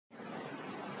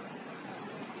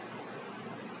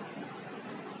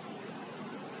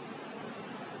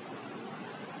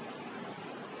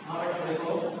हाँ बेटा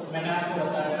देखो, मैंने आपको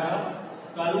बताया था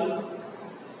कल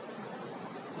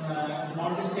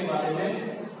नोटिस के बारे में,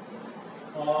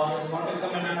 और नोटिस का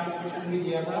मैंने आपको क्वेश्चन भी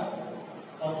दिया था,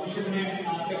 और क्वेश्चन में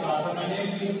आपसे कहा था मैंने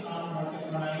कि आप नोटिस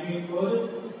बनाएंगे, खुद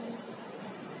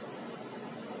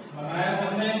बनाया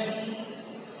हमने।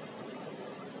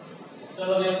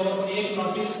 चलो देखो, एक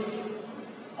नोटिस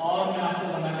और मैं आपको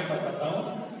बना के बताता हूँ।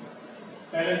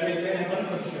 पहले देखते हैं अपन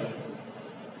क्वेश्चन।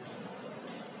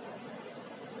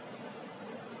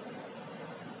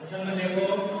 क्वेश्चन में देखो,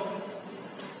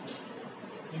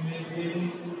 imagine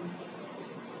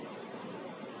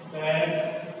that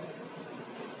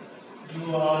you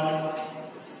are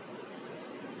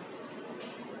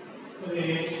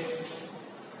Suresh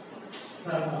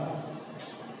Sharma.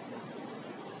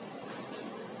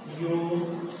 You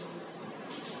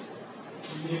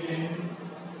live in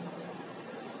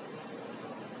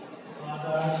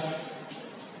Adarsh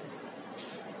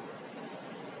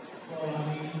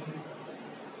Colony,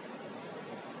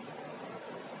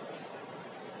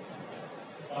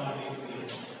 Bandipur.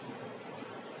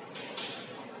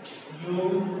 You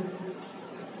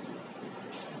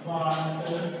want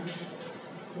to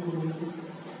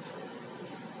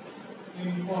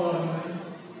inform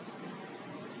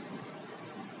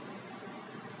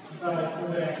the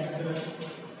students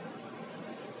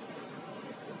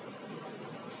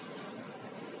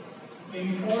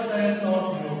importance of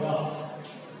yoga.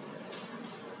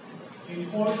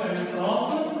 Importance of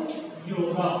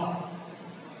yoga.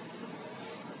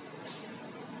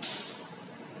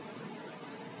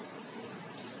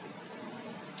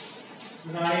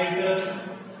 Write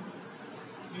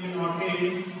you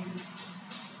notice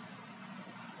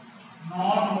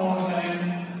not more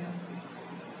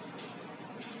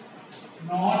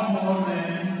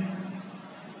than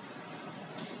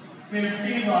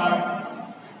 50 words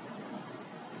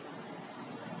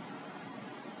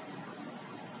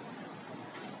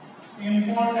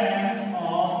importance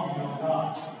of yoga.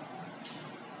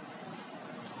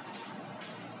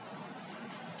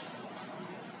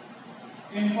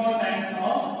 Importance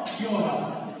of yoga.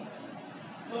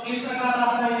 तो इस प्रकार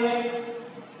आपका ये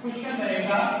question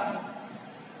रहेगा।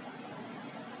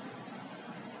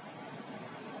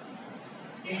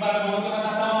 एक बार बोल के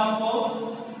बताता हूं आपको।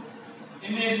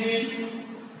 Imagine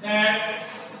that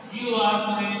you are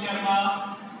Suresh Sharma.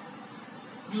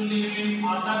 You live in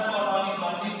Adarsh Colony,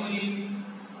 Bandipur.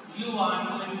 You want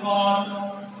to inform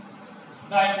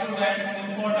the students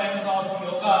importance of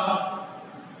yoga.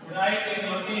 Write a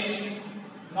notice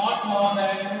not more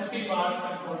than 50 words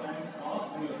importance of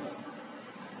yoga.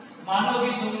 मानो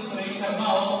कि तुम सुरेश शर्मा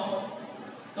हो,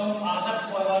 तुम आदर्श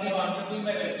colony Bandipur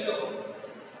में रहते हो,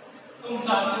 तुम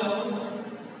चाहते हो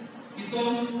कि तुम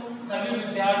सभी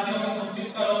विद्यार्थियों को सूचित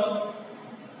करो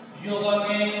योगा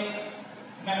के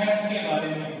महत्व के बारे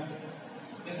में।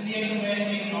 इसलिए तुम्हें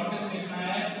एक नोटिस लिखना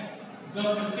है जो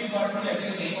 50 वर्ड से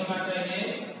अधिक नहीं होना चाहिए।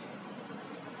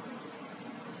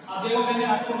 अब देखो, मैंने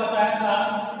आपको बताया था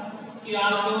कि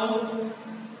आपको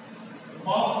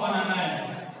बॉक्स बनाना है।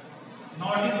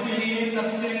 नोटिस के लिए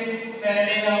सबसे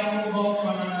पहले आपको बॉक्स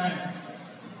बनाना है।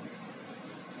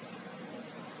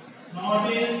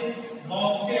 नोटिस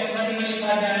बॉक्स के अंदर ही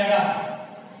लिखा जाएगा।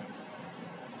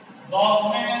 बॉक्स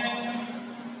में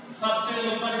सबसे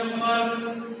ऊपर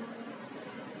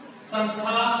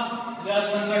संस्था या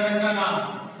संगठन का नाम,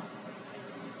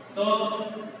 तो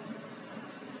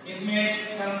इसमें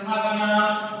संस्था का नाम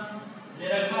दे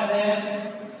रखा है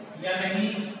या नहीं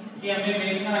ये हमें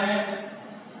देखना है।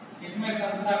 इसमें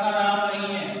संस्था का नाम नहीं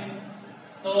है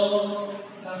तो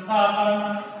संस्था अपन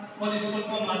खुद स्कूल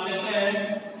को मान लेते हैं।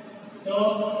 तो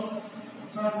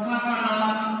संस्था का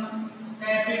नाम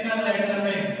कैपिटल लेटर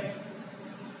में,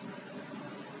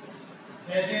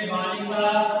 जैसे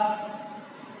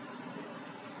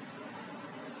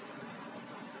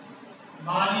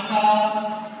बालिका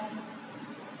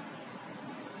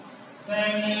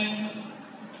सैनिक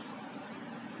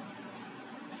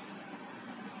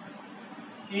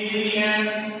a.v.m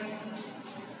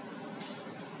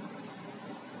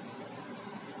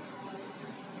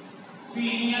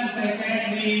senior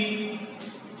secondary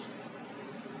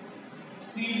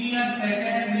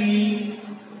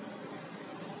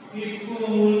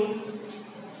school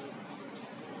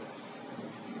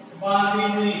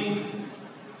Bandipur.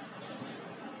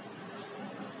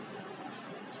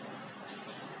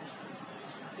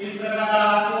 इस प्रकार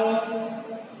आपको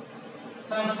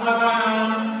संस्था का नाम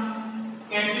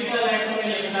कैपिटल लेटर में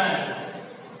लिखना है।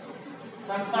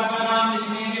 संस्था का नाम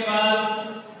लिखने के बाद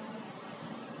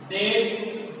डेट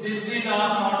जिस दिन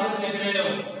आप नोटिस लिख रहे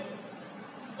हो,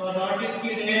 तो नोटिस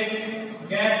की डेट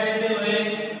गैप देते हुए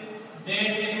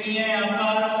डेट लिखनी है यहाँ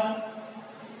पर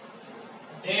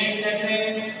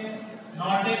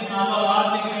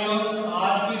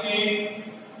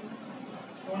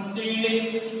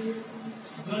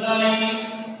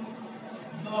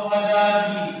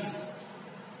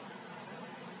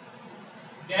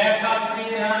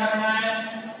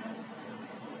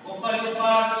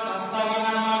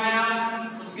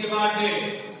पे,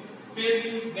 फिर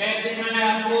गैप देना है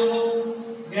आपको,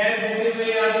 गैप देते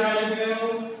हुए आप क्या लिख रहे हो,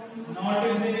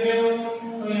 नोटिस लिख रहे हो,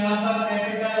 तो यहाँ पर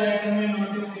कैपिटल लेटर में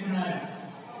नोटिस लिखना है,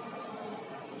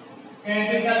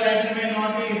 कैपिटल लेटर में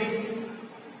नोटिस,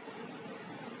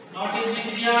 नोटिस लिख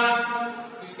दिया।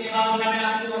 इसके बाद मैंने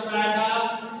आपको बताया था,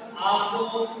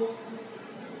 आपको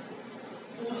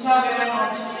पूछा गया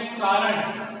नोटिस के कारण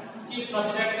कि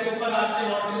सब्जेक्ट के ऊपर आपसे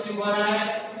नोटिस लिखवा रहा है,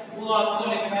 वो आपको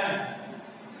लिखना है।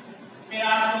 फिर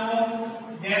आपको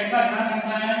गैप का ध्यान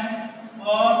रखना है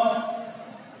और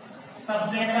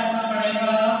सब्जेक्ट अपना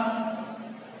पड़ेगा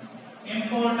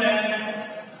इम्पोर्टेंस,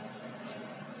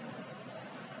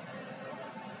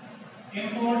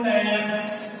 इम्पोर्टेंस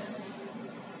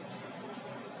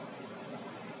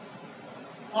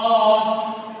ऑफ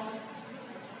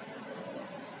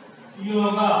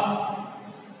योगा।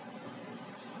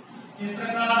 इस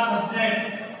प्रकार सब्जेक्ट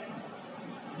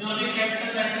जो भी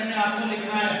कैपिटल लेटर में आपको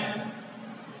लिखना है।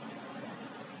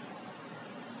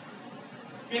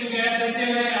 फिर गैप देते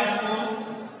हुए आपको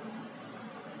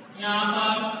यहाँ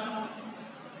पर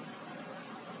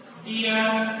डियर,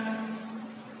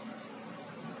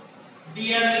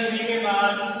 डियर लिखने के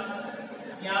बाद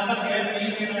यहाँ पर गैप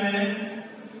नहीं देना है,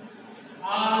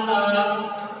 all the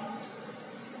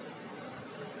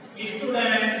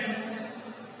students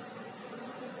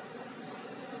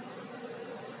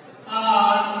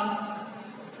are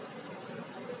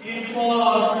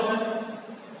informed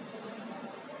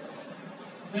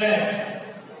that,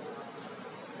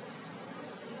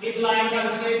 इस लाइन का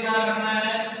विशेष ध्यान रखना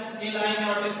है, ये लाइन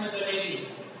नोटिस में चलेगी।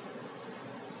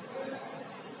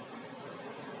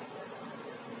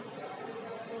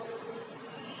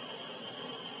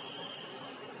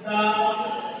 The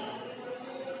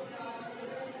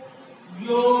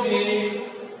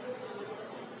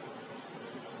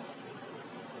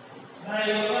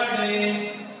yoga day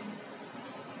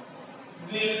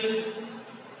will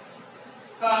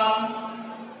come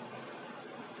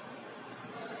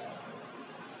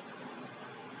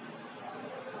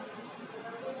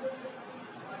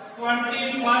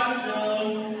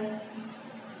June.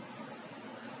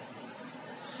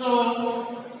 So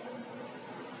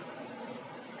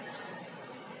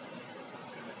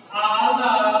all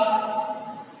the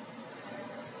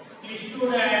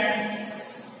students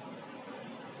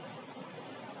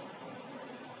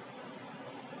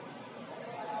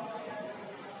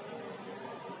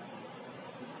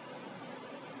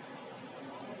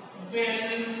will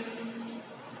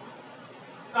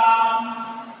come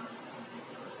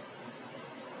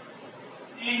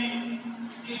in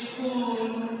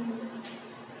school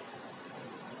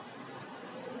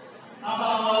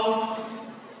about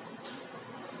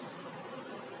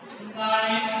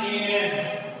 9 a.m.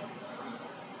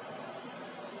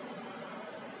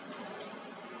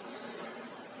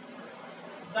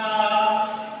 The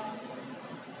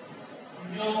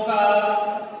yoga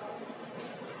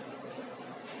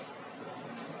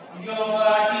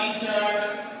teacher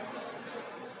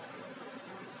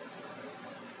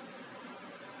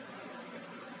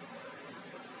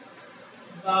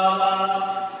Baba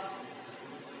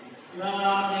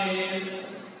Ramdev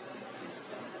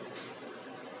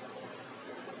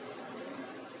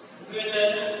will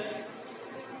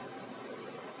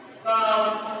come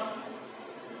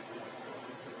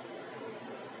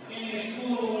in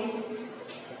school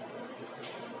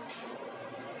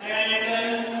and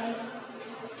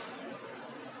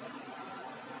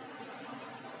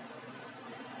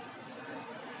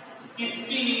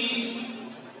speech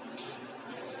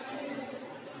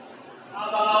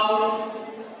about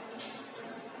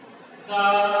the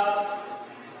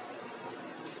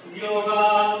yoga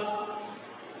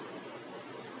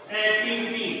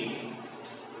activity.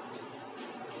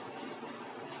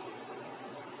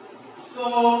 So,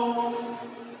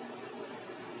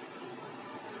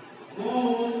 who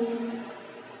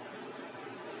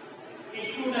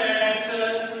students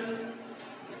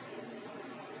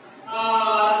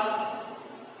are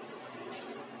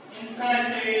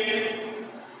interested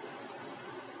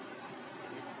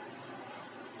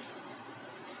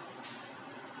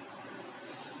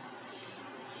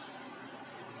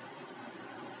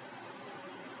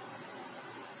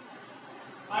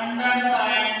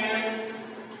undersigned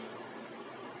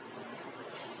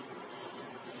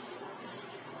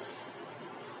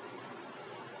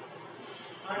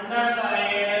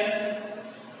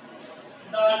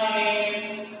the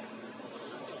name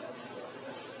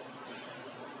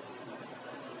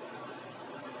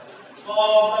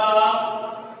of the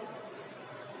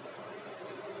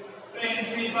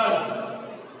principal.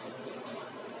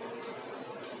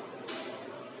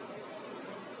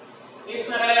 इस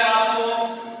तरह आपको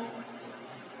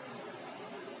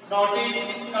notice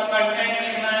notice का content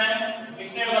लिखना है,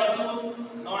 विषय वस्तु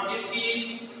notice की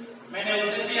मैंने उस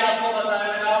दिन भी आपको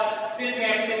बताया था। फिर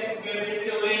कहते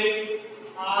हुए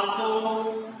आपको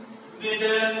विद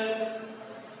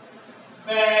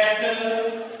बैट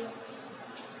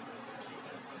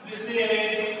विषय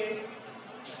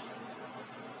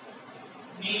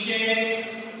नीचे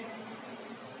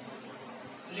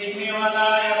लिखने वाला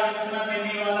या सूचना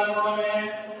देने वाला कौन है?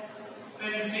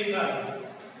 प्रिंसिपल।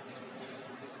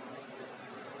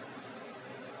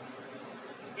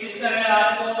 इस तरह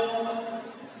आपको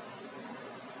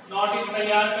नोटिस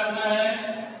तैयार करना है।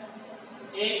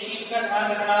 एक चीज का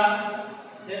ध्यान रखना,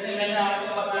 जैसे मैंने आपको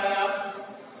बताया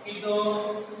कि जो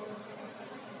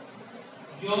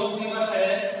योग दिवस है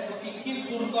वो 21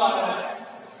 जून को आ रहा है,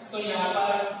 तो यहाँ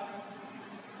पर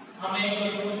हमें जो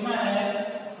सूचना है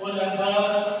वो लगभग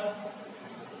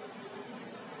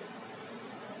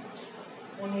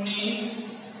 19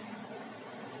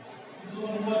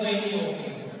 जून को देनी होगी।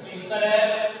 इस तरह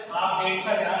आप डेट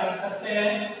का ध्यान रख सकते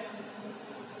हैं।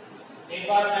 एक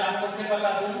बार मैं आपको फिर बता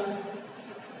दूं,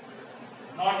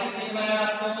 नोटिस लिखना है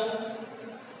आपको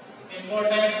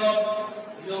इंपॉर्टेंस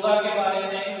ऑफ योगा के बारे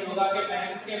में, योगा के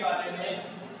टाइम के बारे में।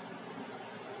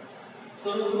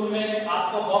 शुरू में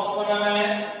आपको बॉक्स बनाना है,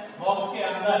 बॉक्स के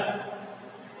अंदर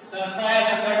संस्था या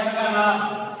संगठन का नाम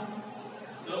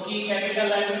जो कि कैपिटल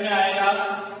लेटर में आएगा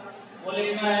वो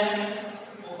लिखना है।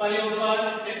 ऊपर ही ऊपर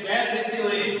एक गैप देते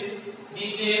हुए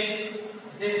नीचे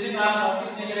जिस दिन आप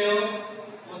नोटिस लिख रहे हो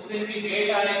उस दिन की डेट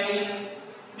आएगी,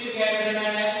 फिर गैप देना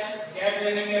है। गैप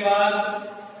देने के बाद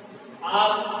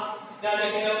आप क्या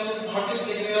लिख रहे हो? नोटिस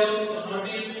लिख रहे हो, तो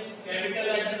नोटिस कैपिटल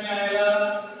लेटर में आएगा।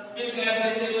 फिर गैप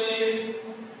देते हुए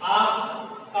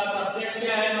आपका सब्जेक्ट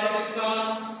क्या है नोटिस का,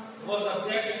 वो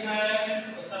सब्जेक्ट लिखना है।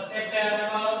 तो सब्जेक्ट है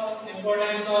आपका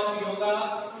इंपॉर्टेंस ऑफ योगा,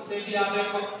 उसे भी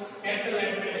आपको कैपिटल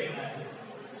लेटर में लिखना है।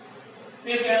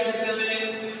 फिर गैप देते हुए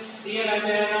ईयर आ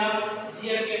जाएगा।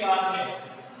 ईयर के बाद में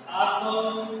आपको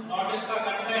नोटिस का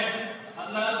कंटेंट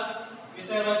मतलब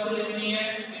विषय वस्तु लिखनी है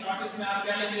कि नोटिस में आप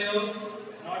क्या लिख रहे हो।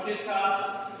 नोटिस का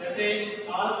जैसे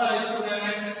all the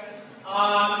students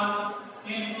are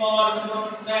informed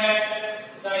that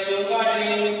the yoga day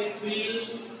will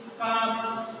come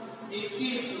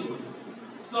 21 June,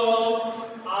 so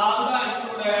all the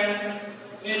students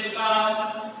will come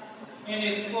in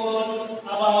school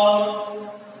about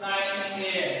 9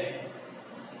 AM.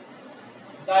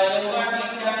 The yoga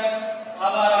teacher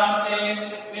Abaramte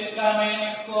will come in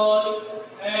school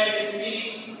and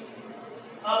speak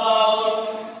about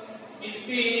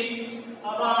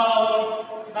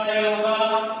the yoga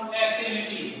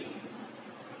activity.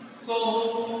 So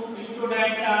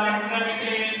students are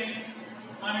interested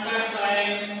under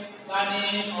sign the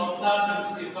name of the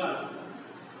principal.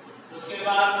 उसके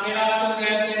बाद फिर आपको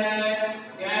gap देना है।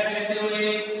 Gap देते हुए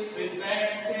with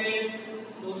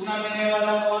सूचना देने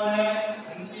वाला कौन है?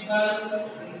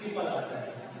 प्रिंसिपल आता है।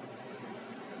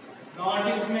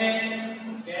 नोटिस में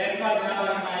गैप का ध्यान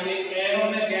रखना, ये एरो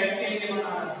में गैप के लिए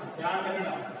बना ध्यान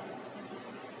रखना,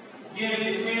 ये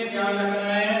विशेष ध्यान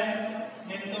रखना है,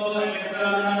 नहीं तो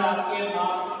एग्जामिनर आपके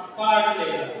मार्क्स काट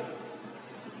लेगा।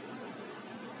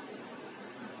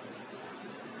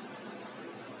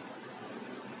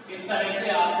 इस तरह से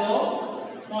आपको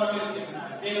नोटिस लिखना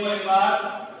है। देखो एक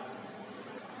बार,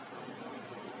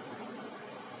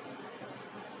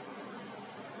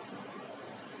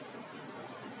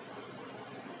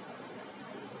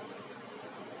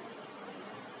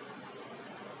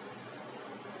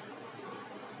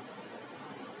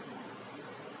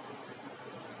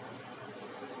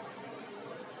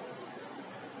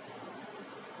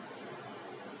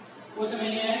 कुछ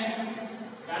नहीं है,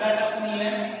 ज्यादा टफ नहीं है,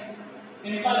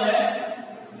 सिंपल है,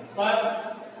 पर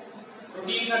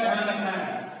रूटीन का ध्यान रखना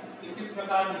है कि किस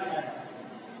प्रकार लिखना है।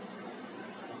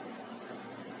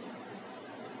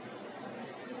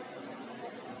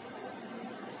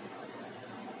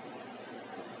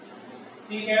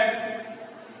 ठीक है,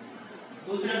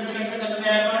 दूसरे क्वेश्चन पे चलते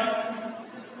हैं अपन।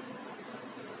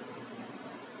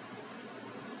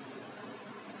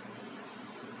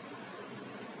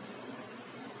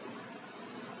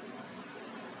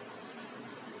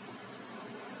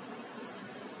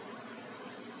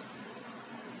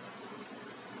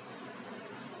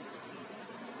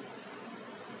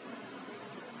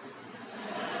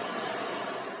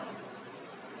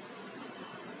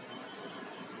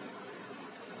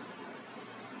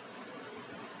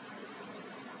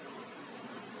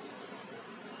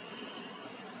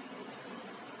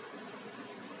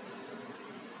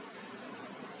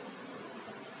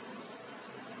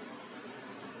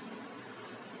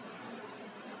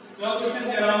 जो क्वेश्चन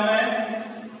दे रहा हूं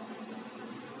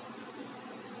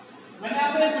मैंने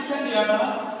आपको एक क्वेश्चन दिया दिया था,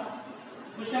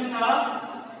 क्वेश्चन था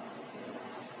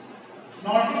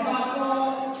नोटिस आपको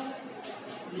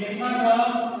लिखना था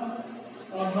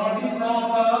और नोटिस था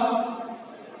आपका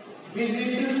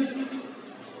विजिट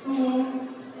टू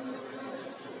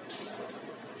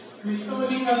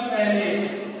हिस्टोरिकल पैलेस।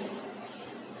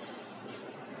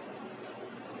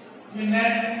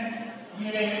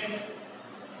 ये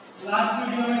लास्ट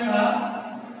वीडियो में था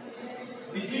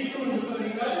विजिट टू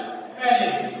हिस्टोरिकल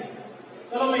पैलेस।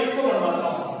 चलो मैं इसको बढ़वाता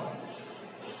हूं।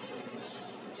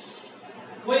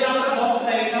 वो यहाँ पर बॉक्स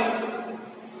रहेगा,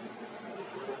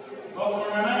 बॉक्स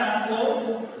बनाना है आपको।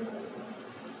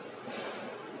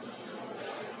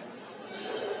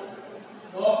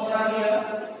 बॉक्स बना दिया,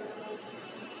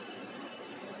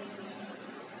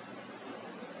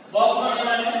 बॉक्स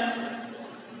बनाना है।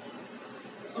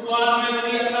 शुरुआत में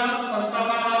वही अपना संस्था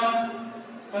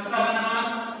का नाम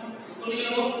स्कूल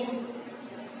लो,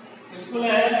 स्कूल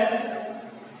है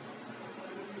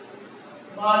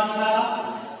बालिका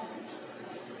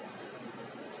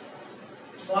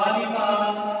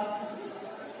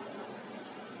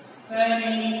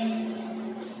सैनिक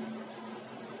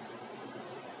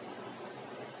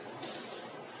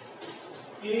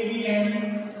a.v.m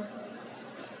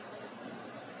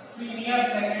सीनियर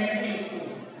सेकेंडरी स्कूल।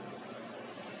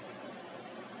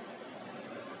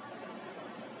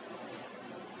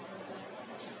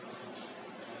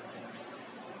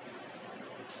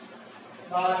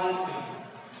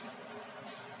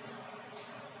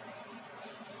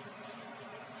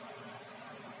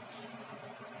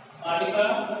 बालिका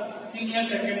senior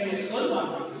secondary school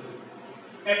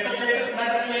capital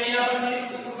letter ले लिया आपने,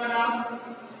 स्कूल का नाम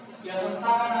या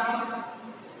संस्था का नाम।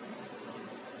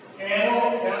 एरो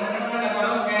ध्यान रखना लगा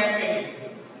रहा हूं गैप के लिए।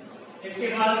 इसके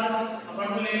बाद अपन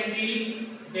को ले ली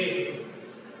डेट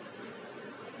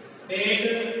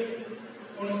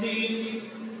 29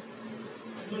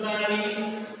 जुलाई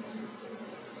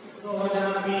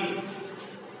 2020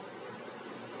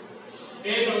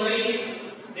 डेट हो गई।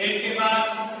 डेट के बाद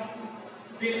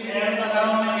फिर एड लगा रहा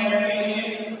हूं मैं एड के लिए।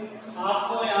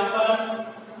 आपको यहाँ पर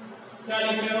क्या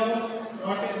लिख रहे हो,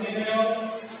 नोटिस लिख रहे हो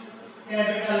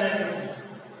कैपिटल लेटर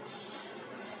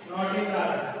नोटिस आ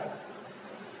रहा है।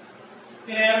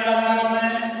 फिर एड लगा रहा हूं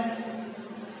मैं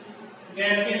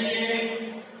गैप के लिए।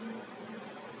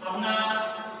 अपना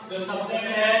जो सब्जेक्ट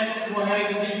है वो है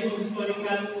visit to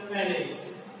historical palace.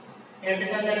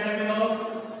 Capital letter में लो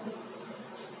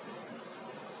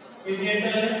visit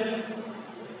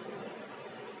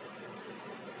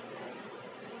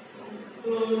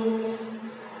to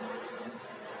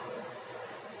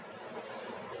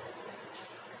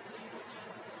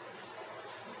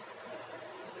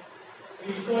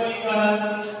historical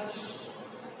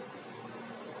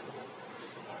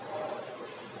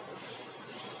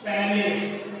palace.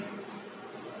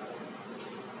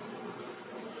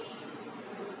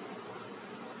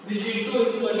 Visit to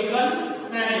historical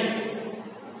palace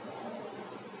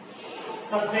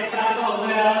subject आपका हो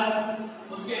गया।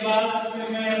 उसके बाद फिर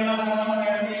मैं अपना नाम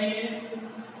कहते हैं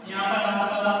यहाँ पर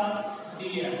आपका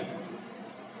दिया,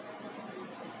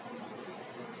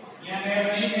 यहाँ मैं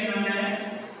नहीं देना है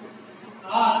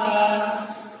आपका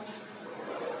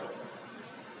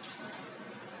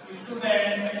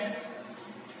students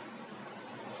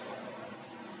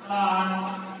are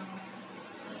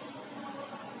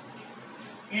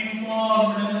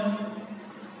informed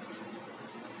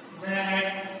that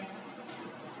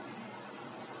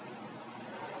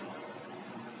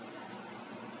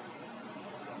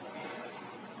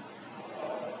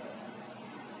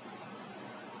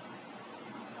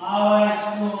our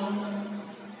school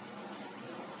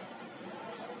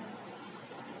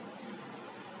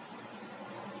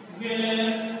will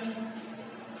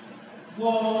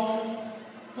go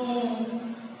to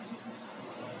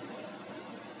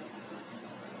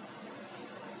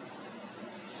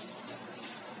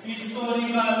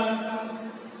historical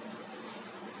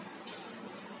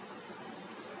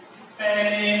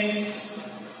palace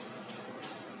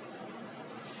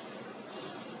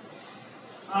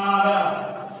Agra.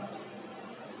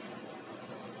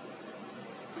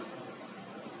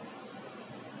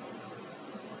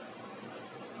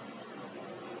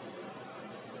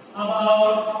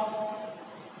 about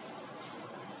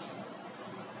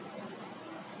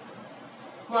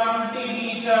 20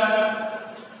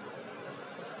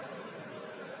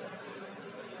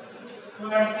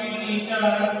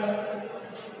 teachers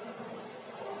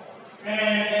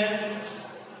and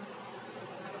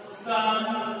some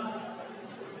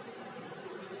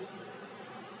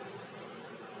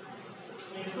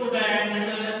students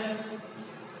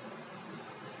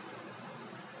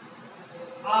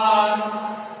are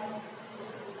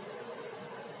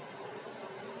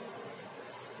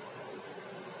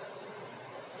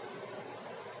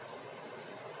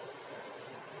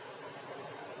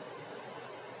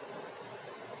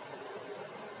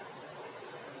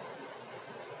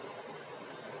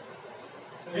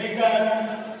written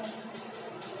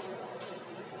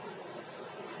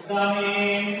the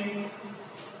name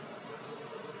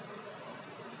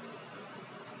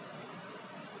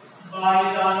by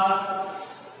the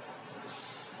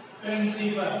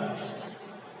principal.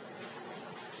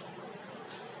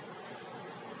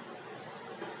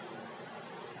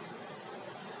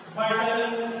 But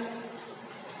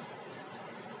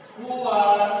who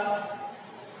are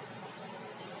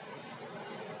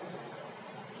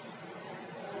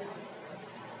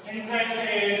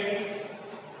interested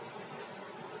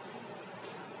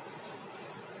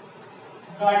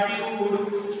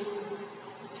gratitude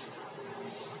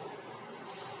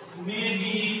may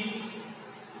be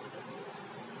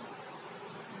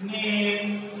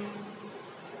named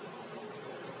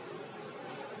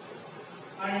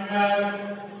under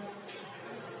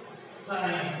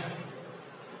sign.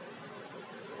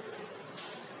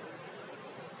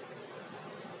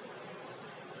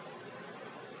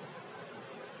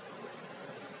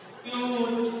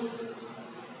 Tune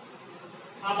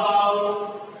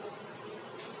about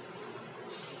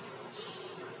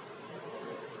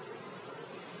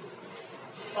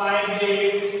 5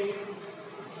 days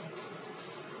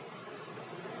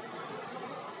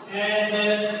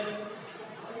and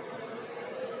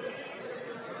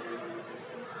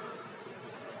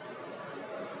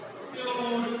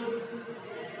tune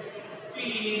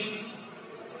fees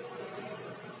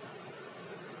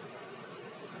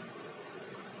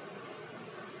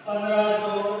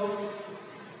 1500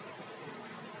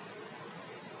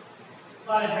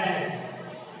 पर है।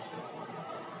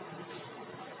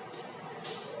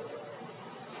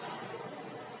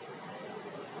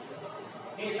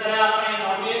 इस तरह अपने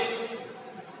notice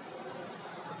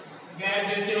gap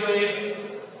देते हुए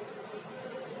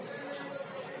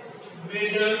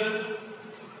with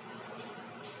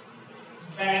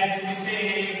batch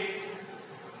Mrs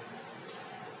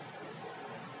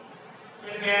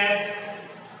फिर gap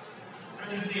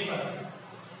principal